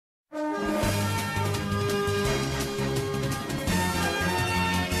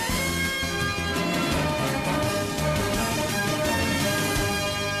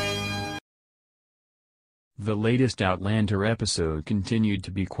The latest Outlander episode continued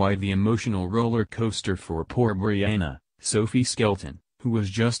to be quite the emotional roller coaster for poor Brianna, Sophie Skelton, who was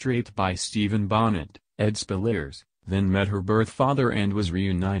just raped by Stephen Bonnet, Ed Spillers, then met her birth father and was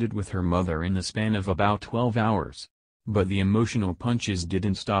reunited with her mother in the span of about 12 hours. But the emotional punches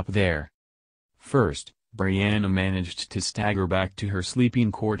didn't stop there. First, Brianna managed to stagger back to her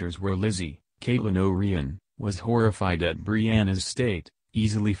sleeping quarters where Lizzie, Caitlin O'Ryan, was horrified at Brianna's state,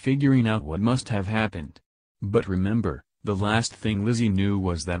 easily figuring out what must have happened. But remember, the last thing Lizzie knew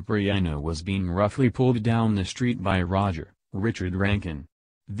was that Brianna was being roughly pulled down the street by Roger, Richard Rankin.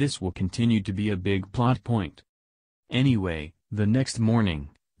 This will continue to be a big plot point. Anyway, the next morning,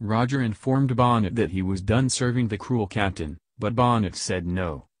 Roger informed Bonnet that he was done serving the cruel captain, but Bonnet said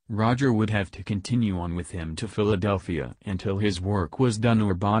no. Roger would have to continue on with him to Philadelphia until his work was done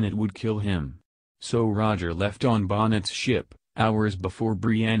or Bonnet would kill him. So Roger left on Bonnet's ship, hours before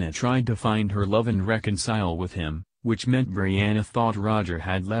Brianna tried to find her love and reconcile with him, which meant Brianna thought Roger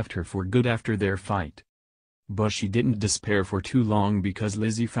had left her for good after their fight. But she didn't despair for too long because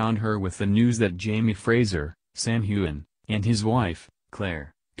Lizzie found her with the news that Jamie Fraser, Sam Heughan, and his wife,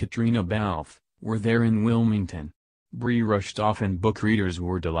 Claire, Katrina Balfe, were there in Wilmington. Bree rushed off and book readers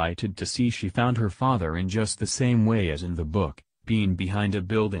were delighted to see she found her father in just the same way as in the book, being behind a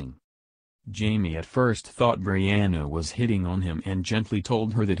building. Jamie at first thought Brianna was hitting on him and gently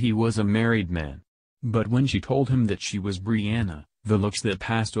told her that he was a married man. But when she told him that she was Brianna, the looks that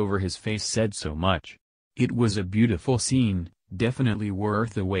passed over his face said so much. It was a beautiful scene, definitely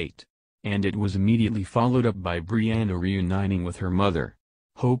worth the wait. And it was immediately followed up by Brianna reuniting with her mother.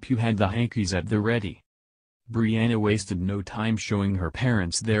 Hope you had the hankies at the ready. Brianna wasted no time showing her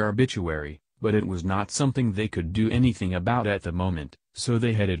parents their obituary, but it was not something they could do anything about at the moment, so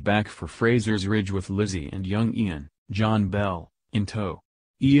they headed back for Fraser's Ridge with Lizzie and young Ian, John Bell, in tow.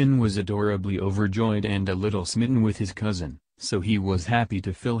 Ian was adorably overjoyed and a little smitten with his cousin, so he was happy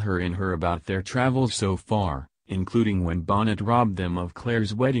to fill her in about their travels so far, including when Bonnet robbed them of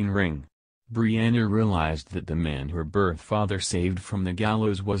Claire's wedding ring. Brianna realized that the man her birth father saved from the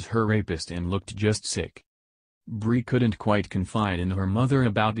gallows was her rapist and looked just sick. Bree couldn't quite confide in her mother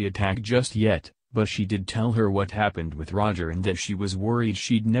about the attack just yet, but she did tell her what happened with Roger and that she was worried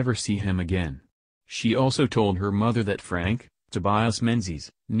she'd never see him again. She also told her mother that Frank, Tobias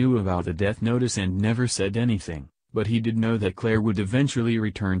Menzies, knew about the death notice and never said anything, but he did know that Claire would eventually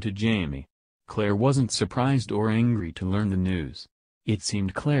return to Jamie. Claire wasn't surprised or angry to learn the news. It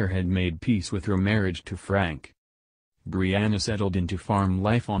seemed Claire had made peace with her marriage to Frank. Brianna settled into farm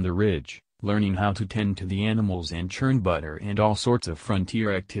life on the ridge, learning how to tend to the animals and churn butter and all sorts of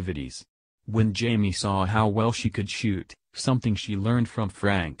frontier activities. When Jamie saw how well she could shoot, something she learned from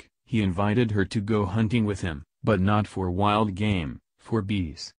Frank, he invited her to go hunting with him, but not for wild game, for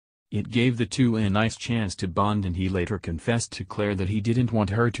bees. It gave the two a nice chance to bond and he later confessed to Claire that he didn't want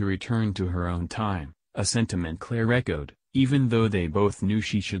her to return to her own time, a sentiment Claire echoed. Even though they both knew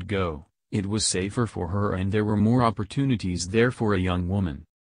she should go, it was safer for her and there were more opportunities there for a young woman.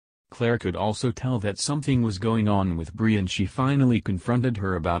 Claire could also tell that something was going on with Bree and she finally confronted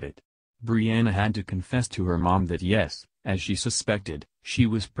her about it. Brianna had to confess to her mom that yes, as she suspected, she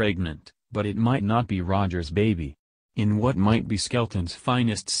was pregnant, but it might not be Roger's baby. In what might be Skelton's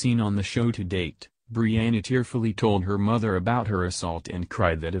finest scene on the show to date, Brianna tearfully told her mother about her assault and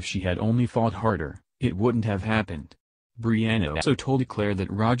cried that if she had only fought harder, it wouldn't have happened. Brianna also told Claire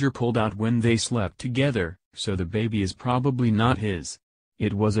that Roger pulled out when they slept together, so the baby is probably not his.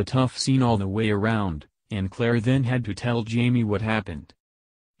 It was a tough scene all the way around, and Claire then had to tell Jamie what happened.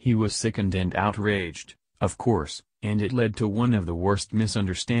 He was sickened and outraged, of course, and it led to one of the worst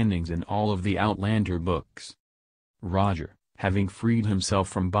misunderstandings in all of the Outlander books. Roger, having freed himself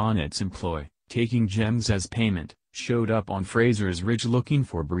from Bonnet's employ, taking gems as payment, showed up on Fraser's Ridge looking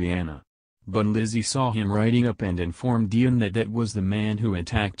for Brianna. But Lizzie saw him riding up and informed Ian that that was the man who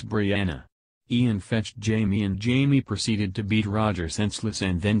attacked Brianna. Ian fetched Jamie and Jamie proceeded to beat Roger senseless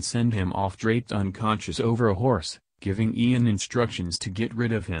and then send him off draped unconscious over a horse, giving Ian instructions to get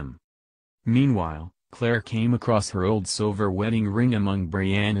rid of him. Meanwhile, Claire came across her old silver wedding ring among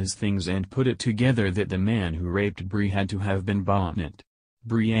Brianna's things and put it together that the man who raped Bree had to have been Bonnet.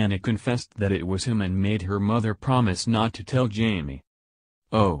 Brianna confessed that it was him and made her mother promise not to tell Jamie.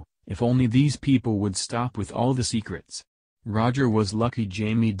 Oh, if only these people would stop with all the secrets. Roger was lucky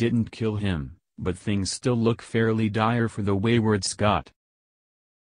Jamie didn't kill him, but things still look fairly dire for the wayward Scot.